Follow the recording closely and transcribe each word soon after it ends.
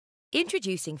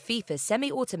Introducing FIFA's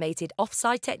semi-automated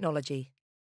offside technology,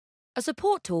 a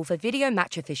support tool for video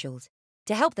match officials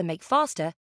to help them make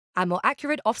faster and more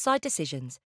accurate offside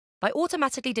decisions by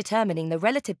automatically determining the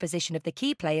relative position of the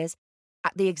key players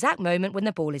at the exact moment when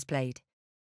the ball is played.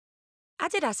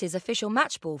 Adidas's official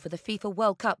match ball for the FIFA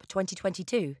World Cup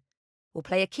 2022 will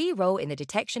play a key role in the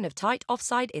detection of tight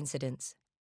offside incidents.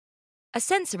 A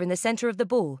sensor in the centre of the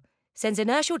ball sends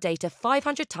inertial data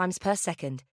 500 times per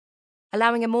second,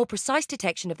 allowing a more precise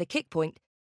detection of the kick point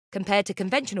compared to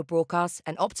conventional broadcasts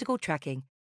and optical tracking,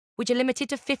 which are limited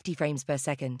to 50 frames per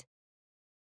second.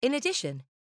 In addition,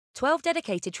 12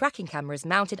 dedicated tracking cameras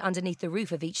mounted underneath the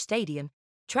roof of each stadium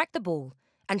track the ball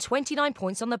and 29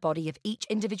 points on the body of each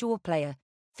individual player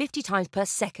 50 times per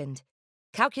second,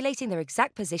 calculating their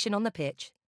exact position on the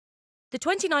pitch. The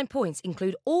 29 points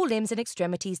include all limbs and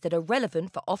extremities that are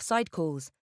relevant for offside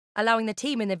calls, allowing the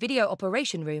team in the video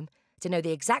operation room to know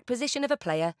the exact position of a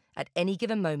player at any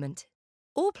given moment.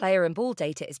 All player and ball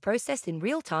data is processed in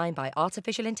real time by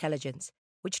artificial intelligence,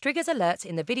 which triggers alerts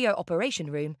in the video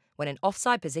operation room when an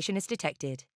offside position is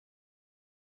detected.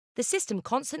 The system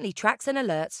constantly tracks and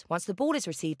alerts once the ball is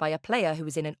received by a player who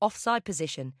is in an offside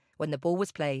position when the ball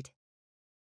was played.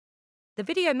 The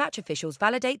video match officials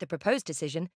validate the proposed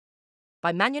decision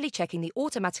by manually checking the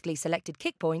automatically selected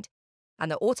kick point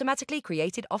and the automatically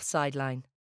created offside line.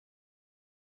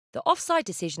 The offside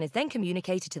decision is then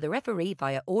communicated to the referee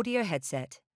via audio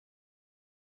headset.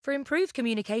 For improved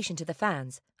communication to the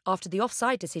fans after the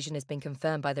offside decision has been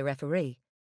confirmed by the referee,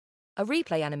 a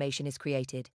replay animation is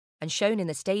created and shown in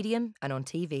the stadium and on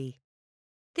TV.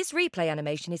 This replay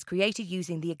animation is created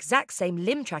using the exact same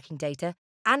limb tracking data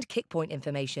and kick point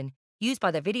information used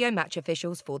by the video match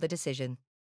officials for the decision.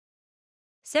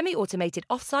 Semi-automated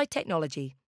offside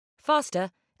technology,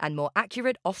 faster and more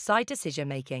accurate offside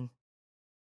decision-making.